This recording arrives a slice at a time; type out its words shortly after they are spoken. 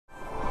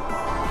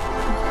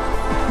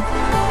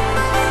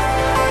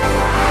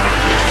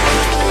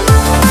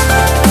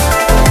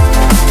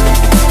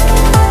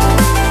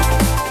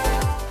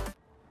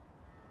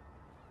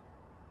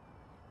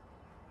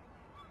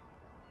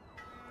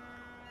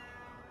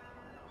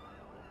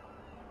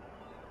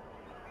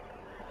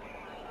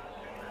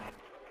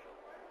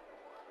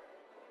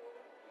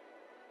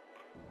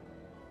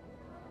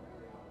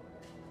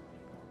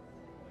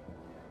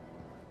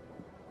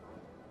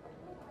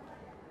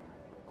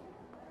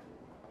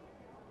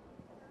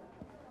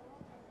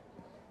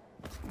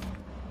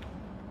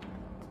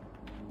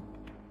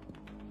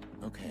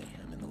Okay,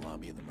 I'm in the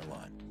lobby of the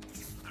Merlot.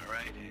 All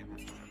right,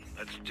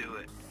 let's do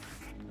it.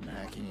 I'm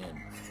hacking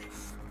in.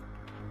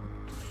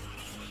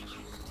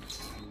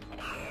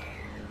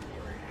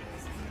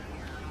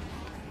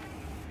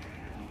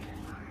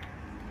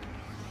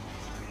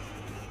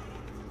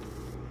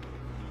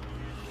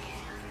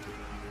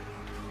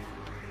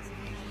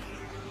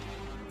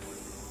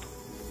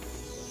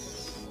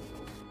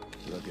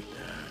 Look at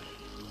that.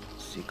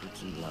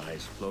 Secrets and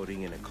lies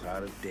floating in a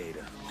cloud of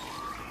data.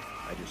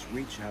 I just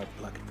reach out,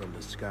 pluck it from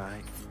the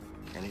sky,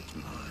 and it's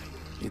mine.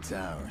 It's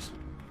ours.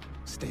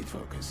 Stay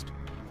focused.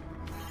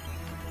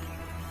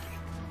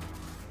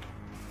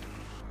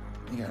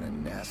 You got a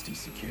nasty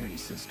security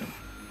system.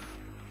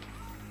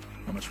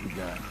 How much we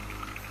got?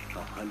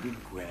 100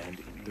 grand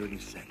in 30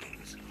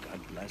 seconds. God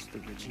bless the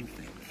rich and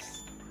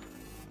famous.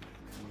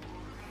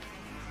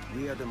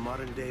 We are the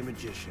modern-day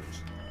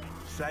magicians,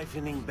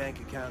 siphoning bank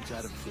accounts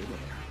out of thin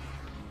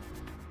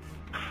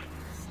air.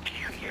 Do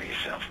you hear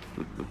yourself?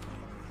 What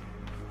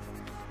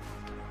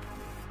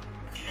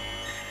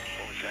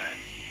was that?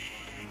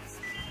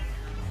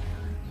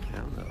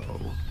 Hell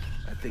no.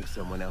 I think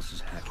someone else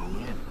is hacking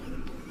in.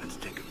 Let's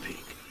take a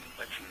peek.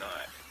 Let's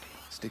not.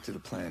 Stick to the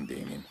plan,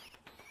 Damien.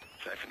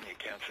 Siphon the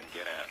accounts and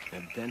get out.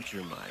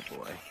 Adventure, my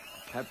boy.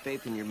 Have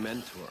faith in your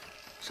mentor.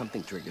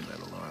 Something triggered that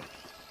alarm.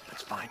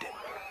 Let's find it.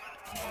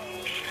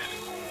 Shit.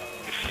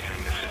 It's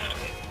scanning the system.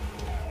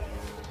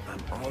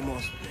 I'm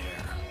almost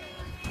there.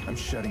 I'm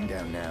shutting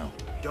down now.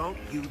 Don't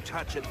you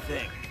touch a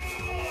thing.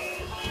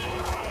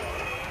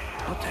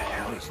 What the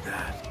hell is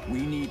that? We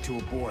need to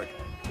abort.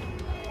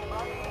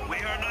 We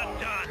are not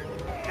done.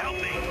 Help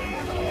me.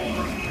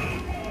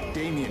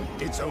 Damien,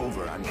 it's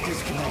over. I'm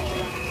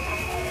disconnected.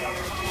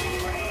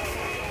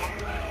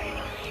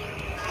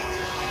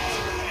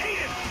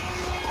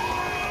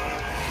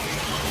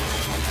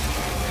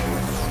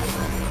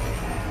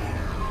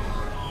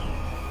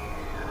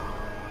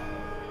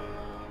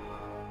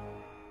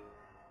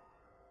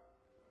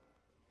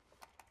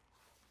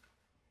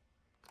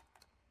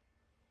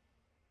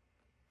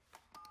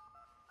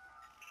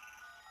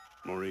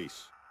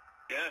 Maurice.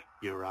 Yeah?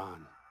 You're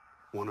on.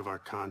 One of our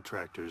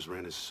contractors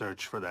ran a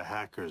search for the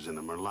hackers in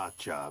the Merlot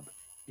job.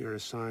 You're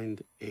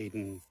assigned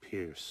Aiden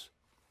Pierce.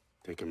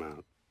 Take him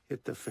out.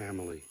 Hit the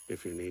family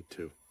if you need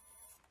to.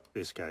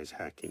 This guy's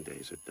hacking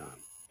days are done.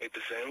 Hit the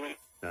family?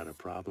 That a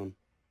problem?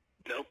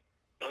 Nope.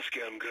 I'll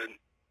scare him good.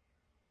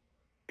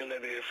 You'll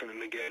never hear from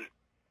him again.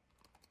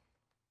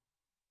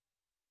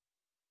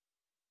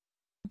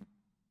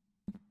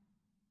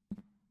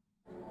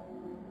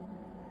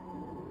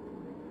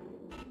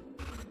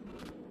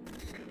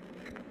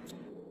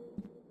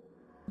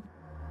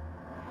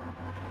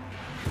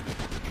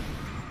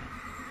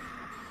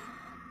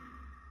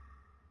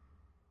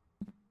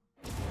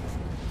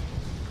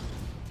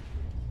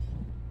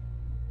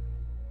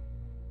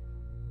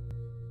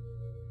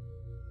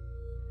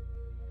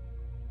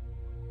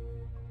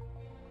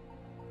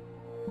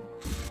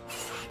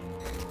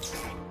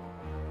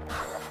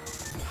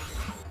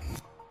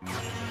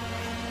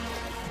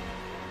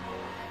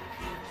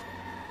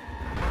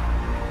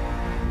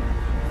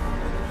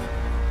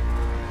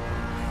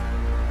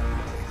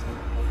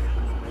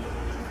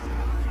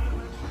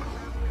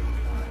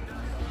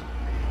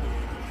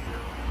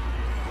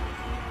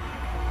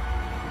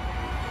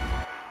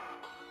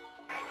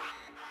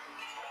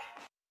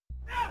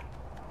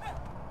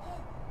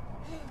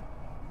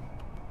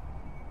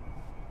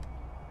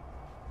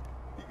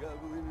 You gotta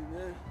believe me,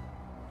 man.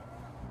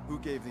 Who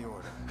gave the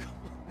order?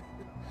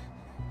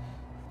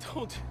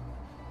 Don't.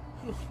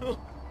 I don't know. You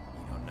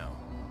don't know.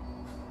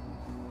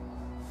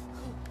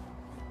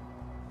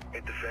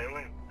 Hit the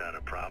family? That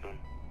a problem?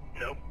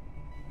 Nope.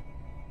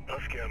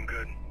 I'll scare him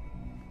good.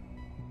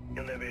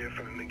 You'll never hear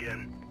from him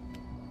again.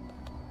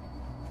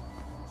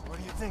 So what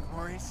do you think,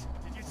 Maurice?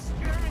 Did you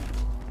scare me?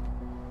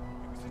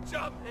 It was a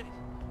job, man.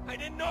 I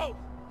didn't know.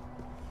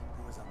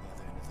 Who was on the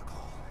other end of the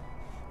call?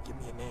 Give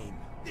me a name.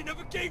 They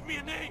never gave me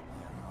a name.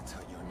 Yeah, I'll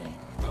tell you a name.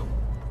 Oh.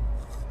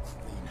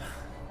 Lena.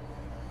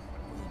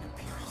 Lena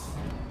Pierce.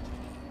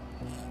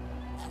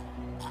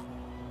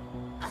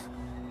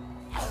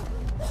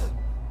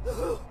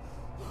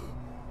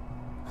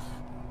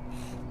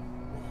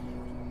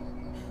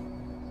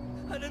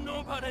 I didn't know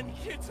about any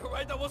kids, all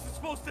right? That wasn't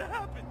supposed to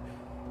happen.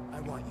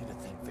 I want you to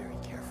think very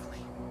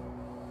carefully.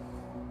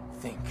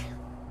 Think.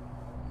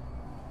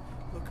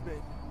 Look,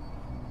 man.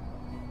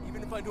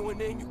 Even if I knew a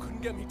name, you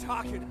couldn't get me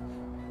talking.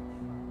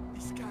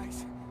 These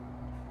guys...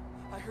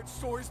 I heard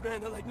stories,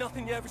 man, that like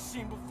nothing you ever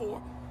seen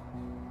before.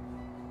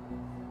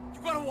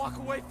 You gotta walk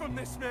away from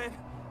this, man.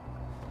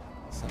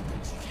 Some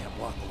things you can't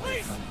walk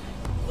away Please! from.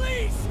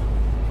 Please!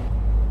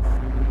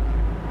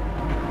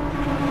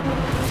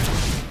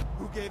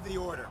 Who gave the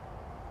order?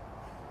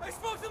 I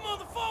spoke to them on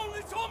the phone.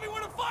 They told me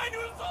where to find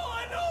you. That's all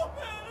I know,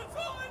 man. That's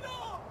all I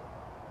know.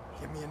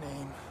 Give me a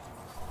name.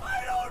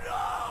 I don't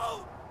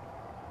know!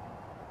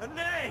 A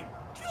name!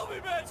 Kill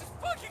me, man! Just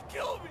fucking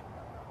kill me!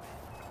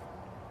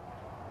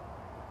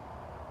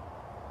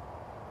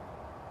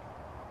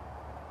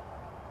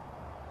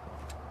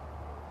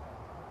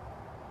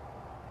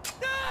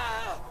 No!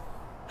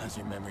 How's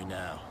your memory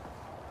now?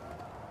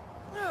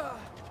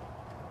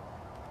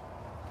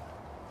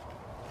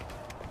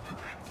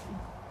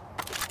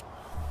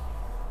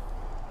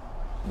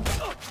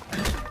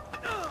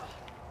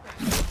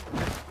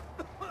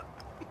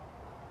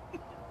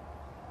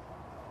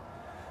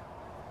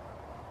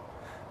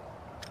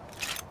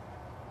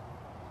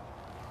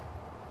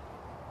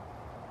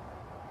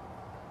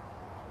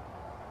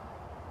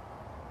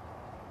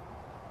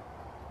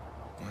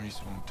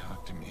 Maurice won't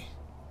talk to me,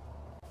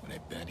 but I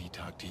bet he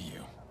talked to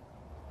you.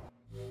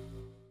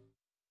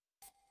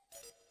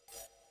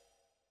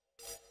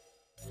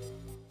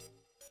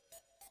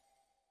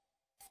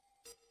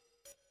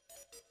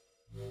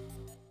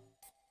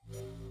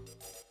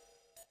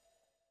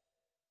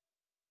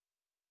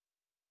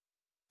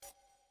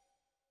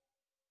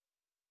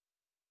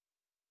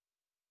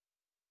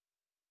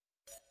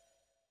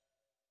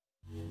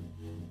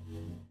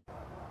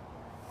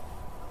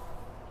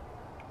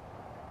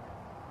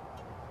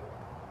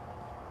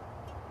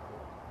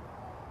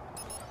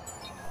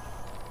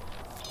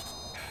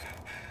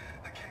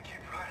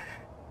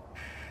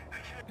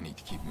 I need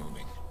to keep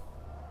moving.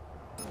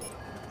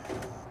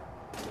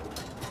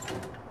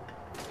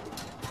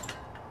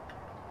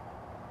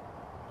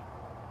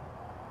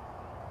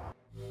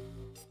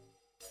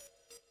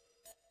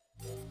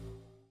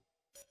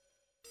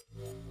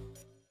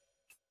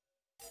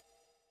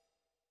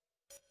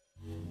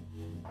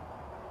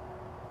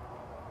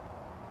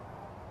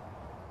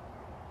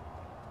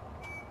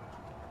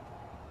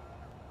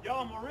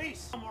 Yo,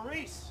 Maurice!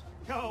 Maurice!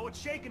 Yo, what's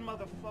shaking,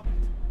 motherfucker?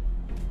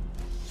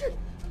 Shit!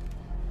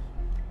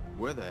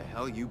 Where the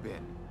hell you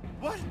been?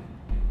 What?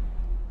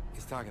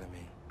 He's talking to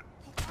me.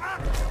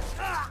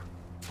 I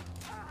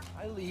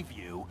leave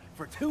you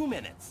for 2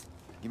 minutes.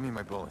 Give me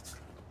my bullets.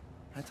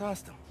 I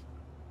tossed him.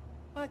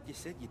 What? You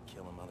said you'd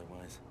kill him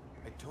otherwise.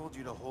 I told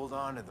you to hold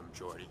on to them,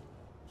 Jordy.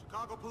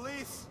 Chicago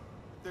police!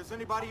 If there's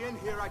anybody in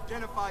here,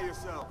 identify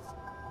yourselves.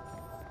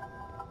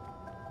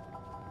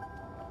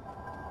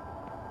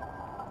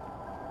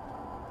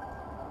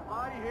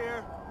 Body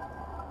here.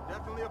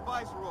 Definitely a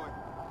viceroy.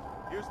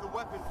 Here's the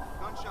weapon.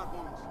 Gunshot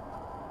wounds.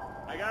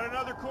 I got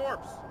another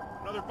corpse.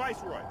 Another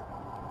viceroy.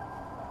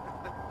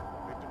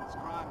 Victimless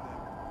crime, then.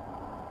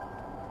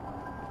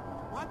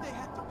 Why'd they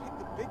have to pick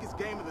the biggest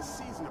game of the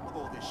season to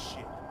pull this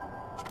shit?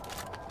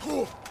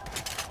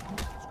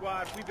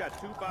 Squad, we've got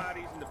 2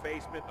 bodies in the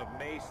basement of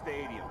May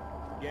Stadium.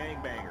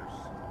 Gangbangers.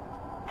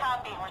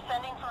 Copy. We're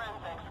sending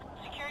forensics.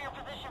 Secure your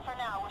position for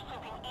now. We're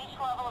sweeping each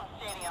level of the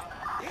stadium.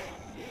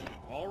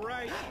 All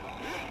right.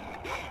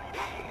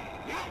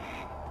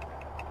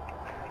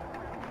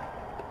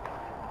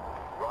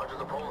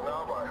 Rogers opposed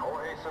now by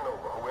Jorge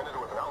Sonova, who ended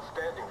with an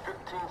outstanding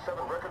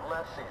 15-7 record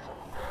last season.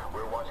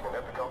 We're watching an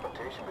epic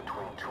confrontation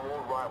between 2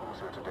 old rivals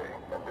here today,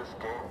 and this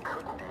game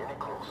couldn't be any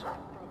closer.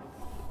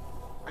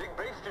 Big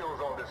base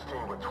steals on this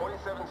team with 27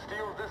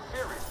 steals this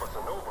series, but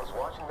Sonova's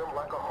watching them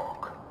like a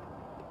hawk.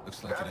 Looks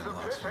like That's it a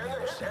unlocks pitch from the and a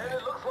other hit, and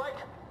side. it looks like...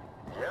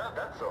 Yeah,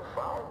 that's a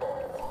foul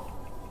ball.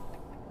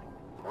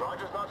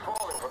 Rogers not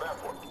falling for that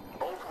one.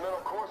 Both men,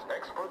 of course,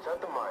 experts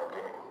at the mind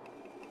game.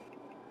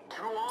 2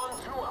 on,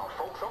 2 out,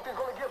 folks. Something's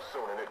gonna give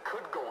soon, and it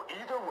could go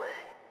either way.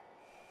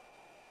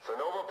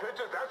 Sonova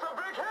pitches, that's a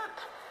big hit!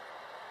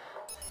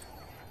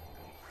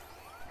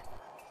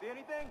 See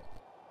anything?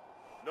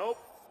 Nope.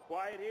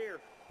 Quiet here.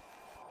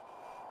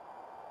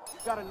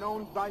 We've got a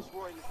known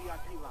viceroy in the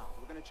VIP lounge.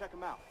 We're gonna check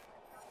him out.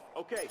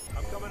 Okay,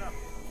 I'm coming up.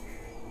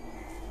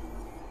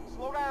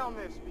 Slow down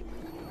there, speaker.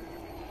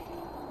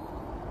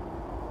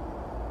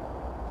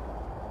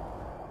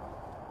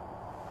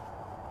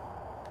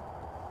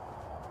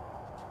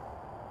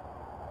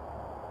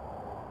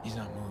 He's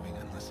not moving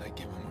unless I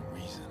give him a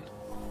reason.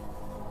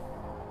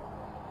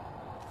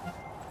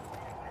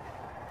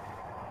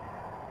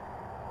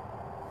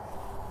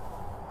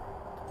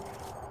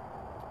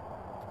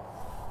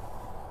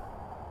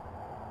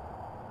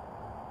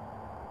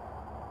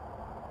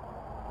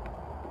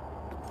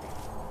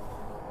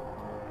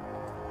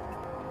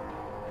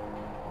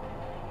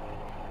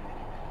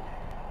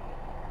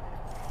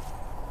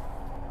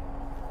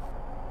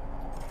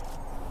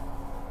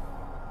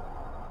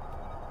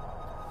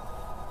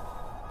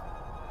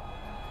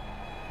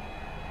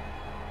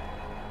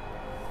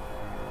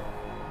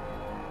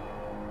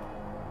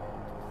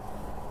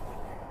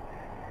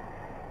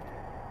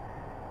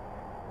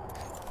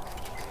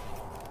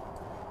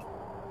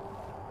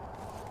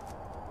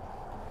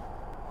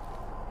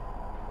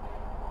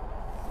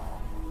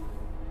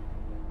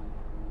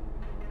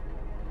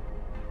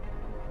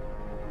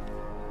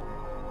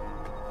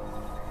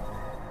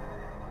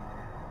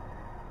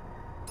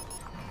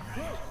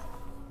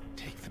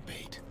 Take the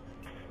bait.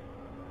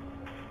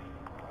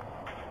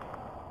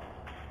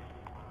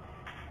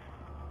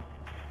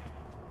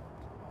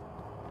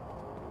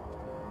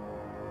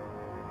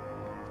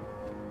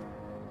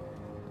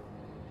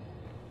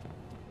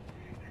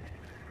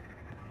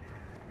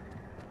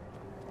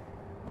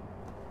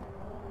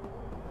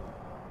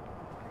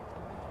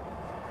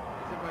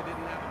 As if I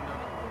didn't have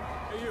enough.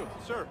 Hey, you,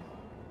 sir.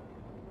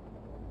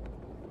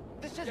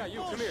 This This is you,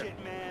 come bullshit, here.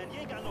 man.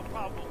 You ain't got no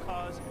probable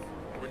cause.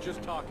 We're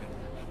just talking.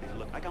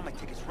 Look, I got my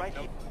tickets right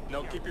here.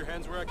 No, keep your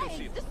hands where I can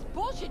see them. This is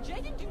bullshit.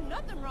 Jay didn't do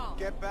nothing wrong.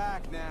 Get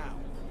back now.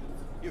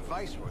 You're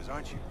viceroys,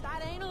 aren't you?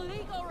 That ain't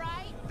illegal,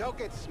 right? Don't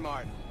get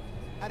smart.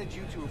 How did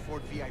you two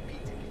afford VIP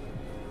tickets?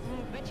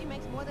 Bet she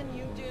makes more than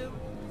you do.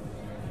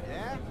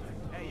 Yeah?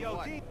 Hey, yo,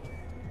 What? D.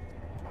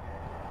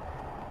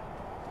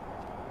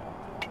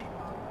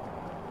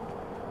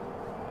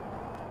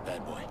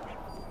 Bad boy.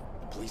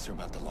 The police are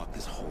about to lock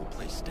this whole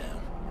place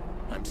down.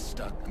 I'm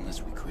stuck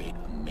unless we create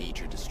a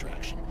major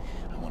distraction.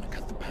 I want to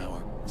cut the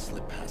power and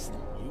slip past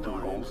them. The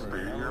whole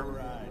stadium?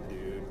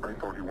 I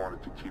thought he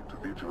wanted to keep the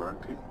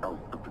vigilante out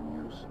of the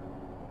news.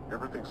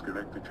 Everything's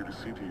connected to the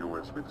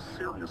CTOS with a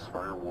serious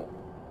firewall.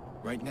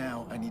 Right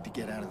now, I need to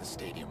get out of the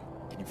stadium.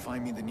 Can you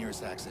find me the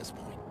nearest access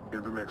point?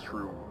 In the next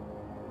room.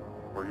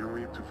 Well, you'll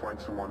need to find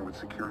someone with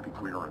security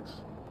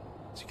clearance.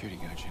 Security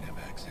guard should have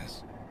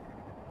access.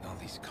 All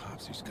these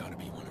cops, there's gotta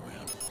be one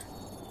around.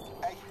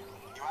 Hey,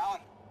 you Alan?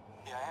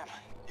 Yeah, I am.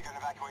 You got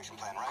an evacuation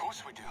plan, right? Of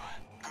course we do.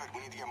 Good,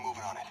 we need to get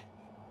moving on it.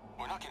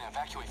 We're not gonna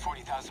evacuate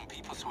 40,000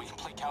 people so we can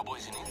play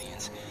cowboys and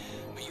Indians.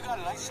 But you got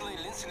an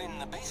isolated incident in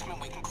the basement,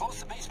 we can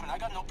close the basement. I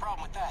got no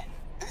problem with that.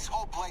 This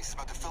whole place is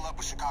about to fill up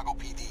with Chicago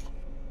PD.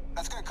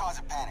 That's gonna cause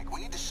a panic.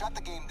 We need to shut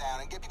the game down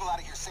and get people out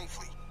of here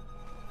safely.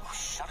 Oh,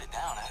 shut it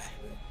down,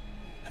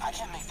 I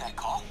can't make that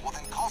call. Well,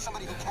 then call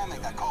somebody who can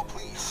make that call,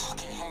 please.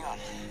 Okay, hang on.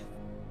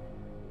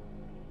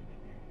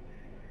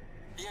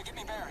 Yeah, get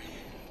me Barry.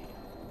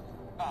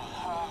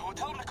 Well,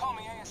 tell him to call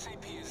me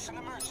ASAP. It's an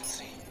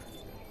emergency.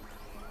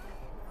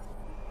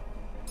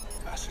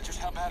 So just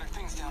how bad are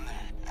things down there?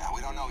 Nah,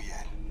 we don't know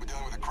yet. We're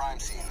dealing with a crime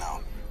scene,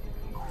 though.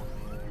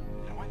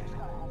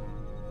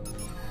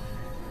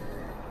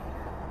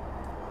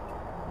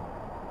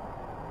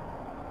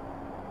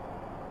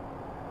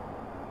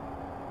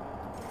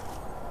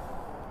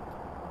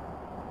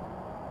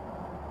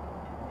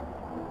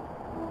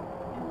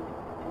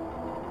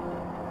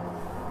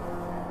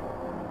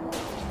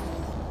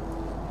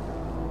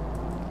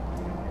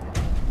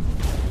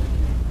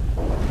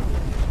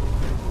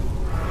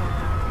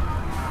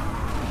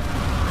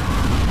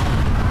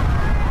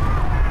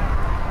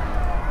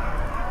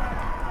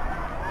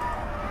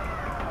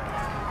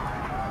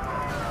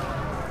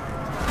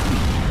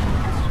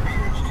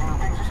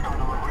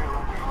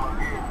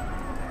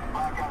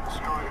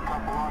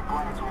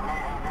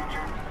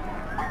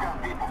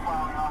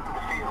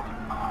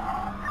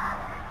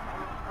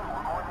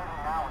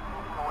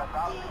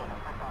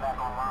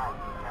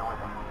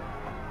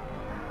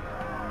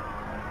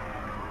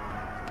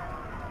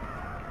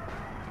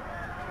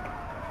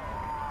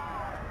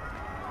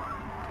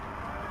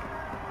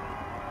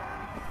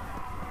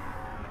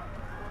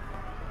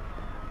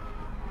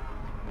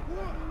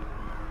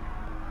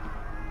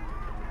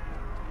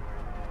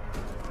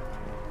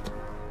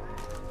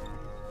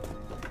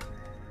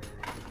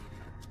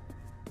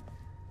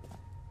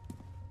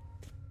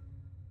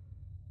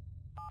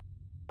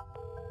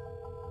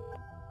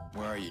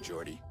 Where are you,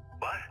 Jordy?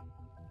 What?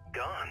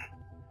 Gone.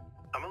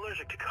 I'm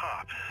allergic to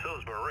cops,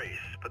 so's Maurice,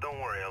 but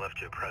don't worry, I left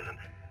you a present.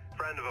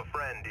 Friend of a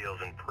friend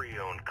deals in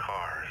pre-owned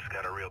cars.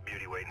 Got a real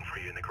beauty waiting for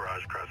you in the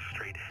garage across the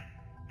street.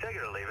 Take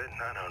it or leave it,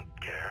 I don't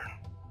care.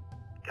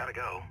 Gotta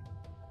go.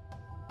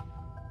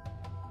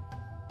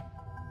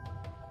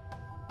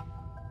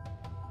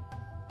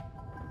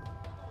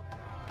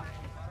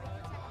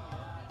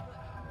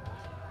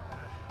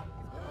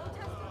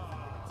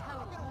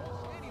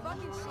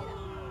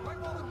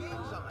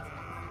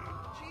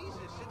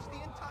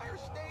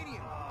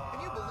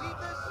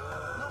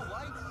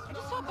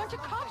 A bunch of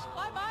cops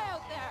fly by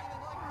out there.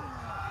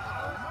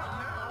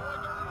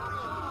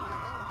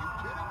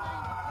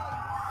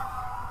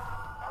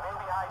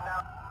 Maybe hide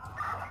now.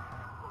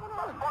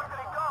 Where did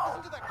he go?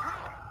 Listen to that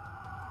crap.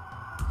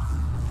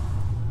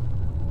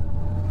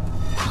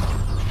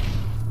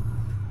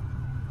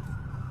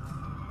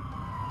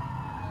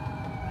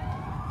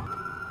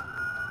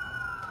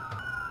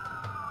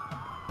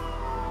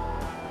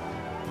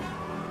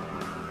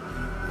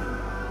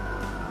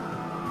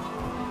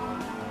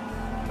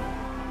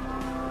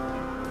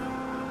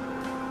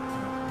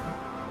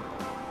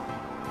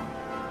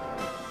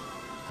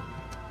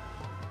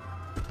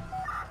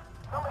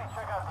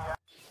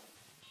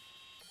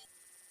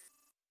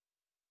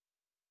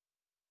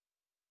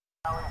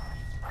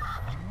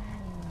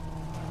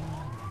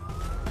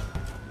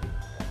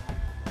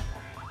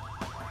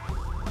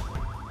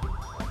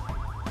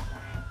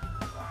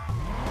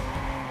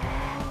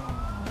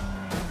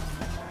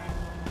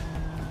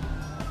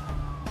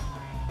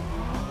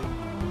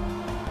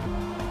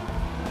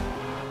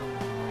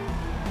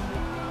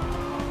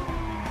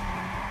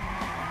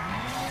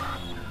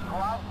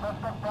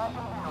 Suspect back in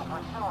view,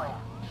 pursuing.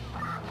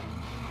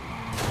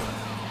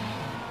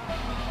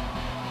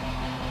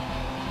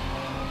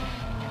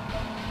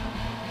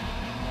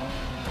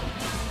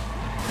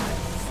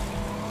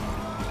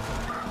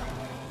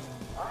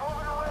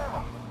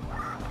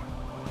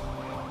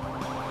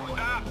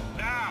 Stop,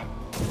 now!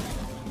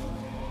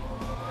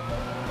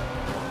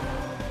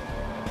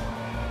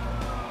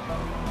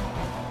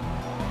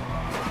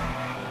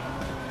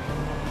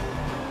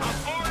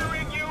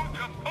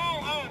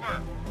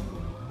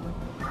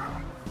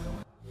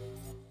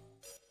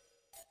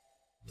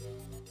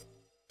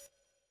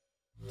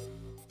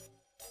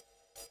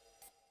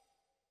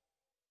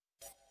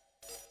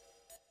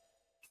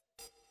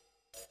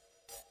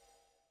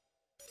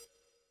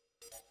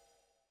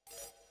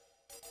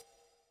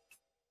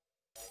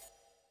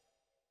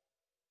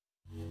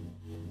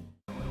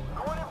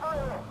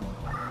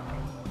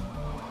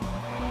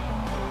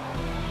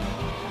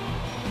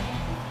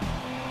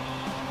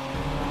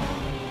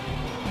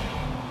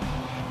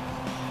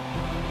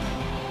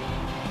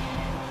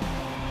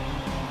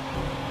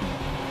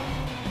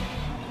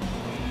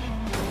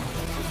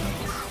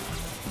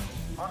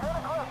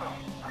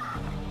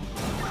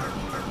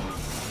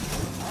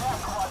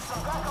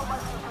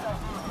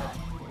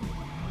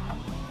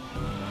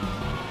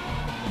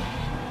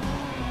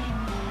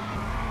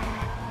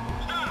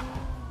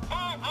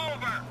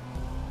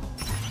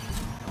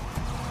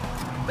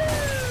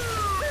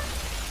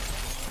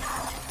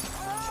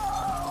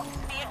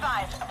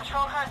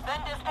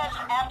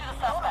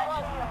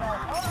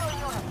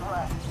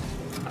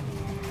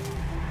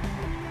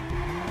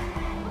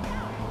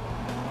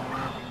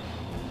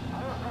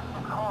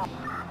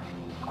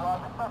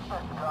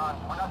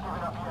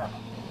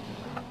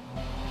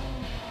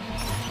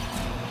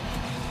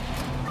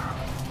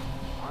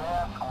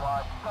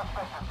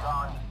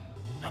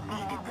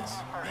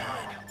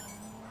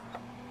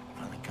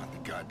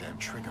 goddamn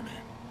trigger,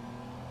 man.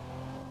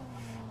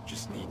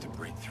 Just need to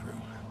break through.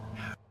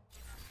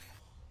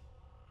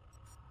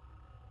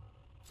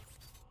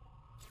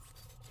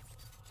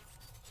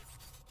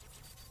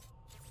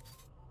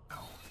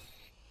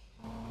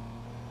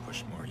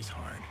 Push Morty's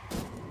hard.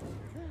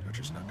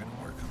 Torture's not gonna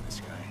work on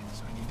this guy,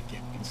 so I need to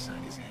get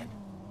inside his head.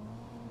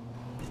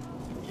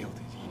 The guilt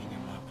is eating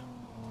him up.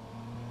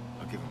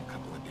 I'll give him a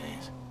couple of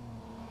days.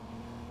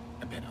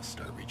 I bet I'll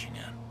start reaching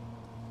out.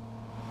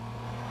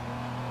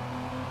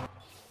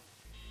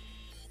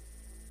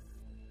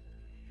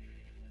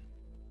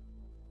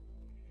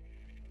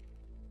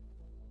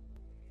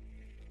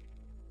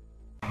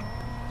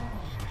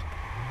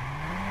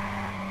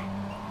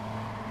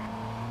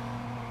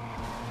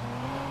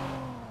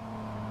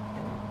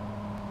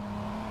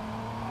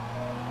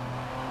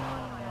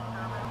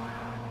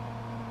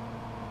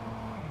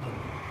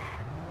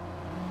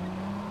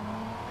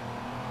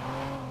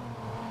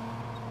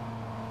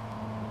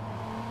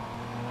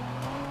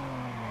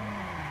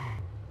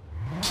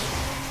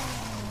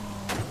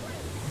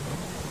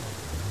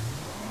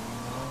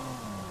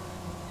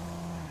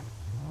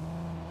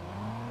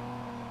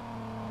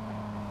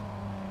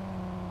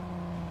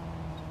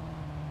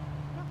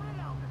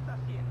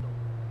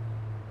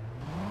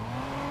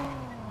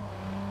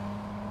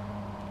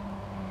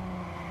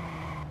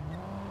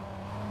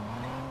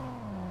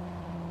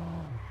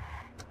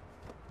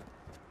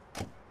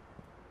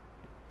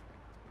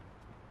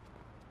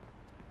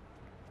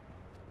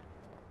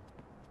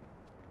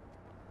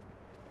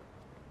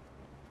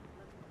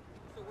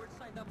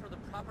 Signed up for the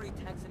property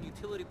tax and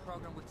utility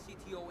program with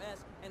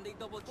CTOS, and they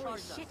double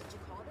charged us. Shit, did you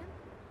call them?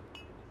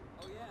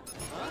 Oh yeah.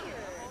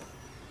 Huh?